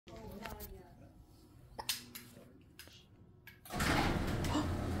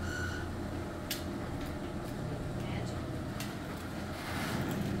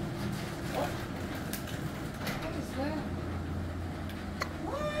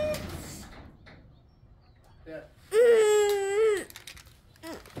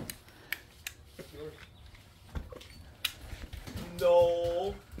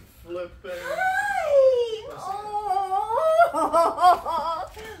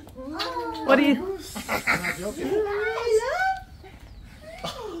What do you? I'm not joking.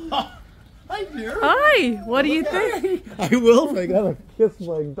 Hi, dear. Hi. What do you think? I will if I gotta kiss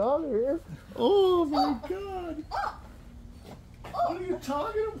my daughter here. Oh my God. What are you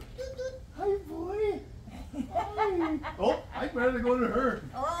talking about? Hi, boy. Hi. Oh, I better go to her.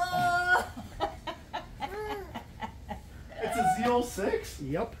 Oh. It's a Z06?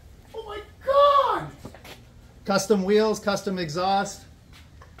 Yep. Oh my God. Custom wheels, custom exhaust.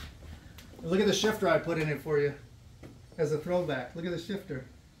 Look at the shifter I put in it for you as a throwback. Look at the shifter.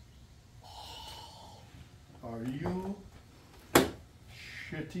 Are you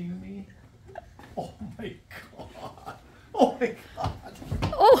shitting me? Oh my God. Oh my God.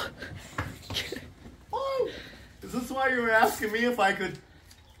 Oh. Oh. Is this why you were asking me if I could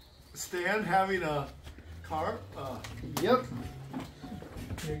stand having a car? Yep.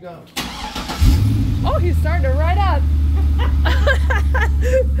 Here you go. Oh, he's starting to ride up.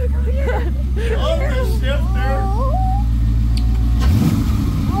 Oh, the shifter.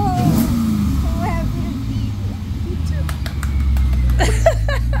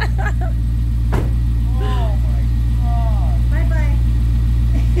 Oh my God. Bye-bye.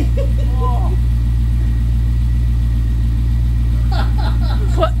 Oh.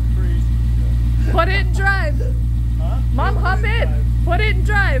 Put it in drive. Huh? Mom, hop in. Put it in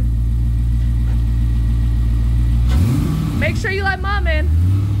drive. Make sure you let Mom in.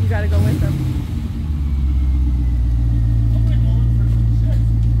 You gotta go with him.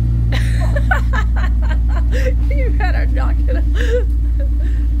 You better knock it up.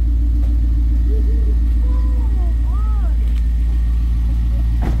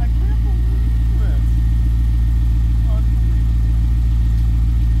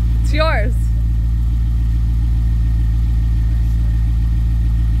 It's yours.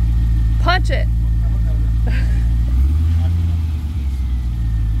 Punch it.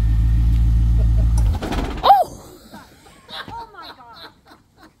 Oh! Oh my God.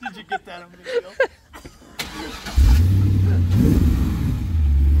 Did you get that on video?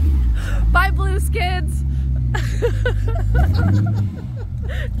 Bye, Blueskins.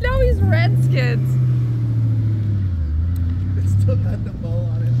 Now he's Redskins. It's still got the bow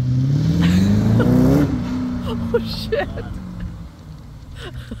on it. Oh shit.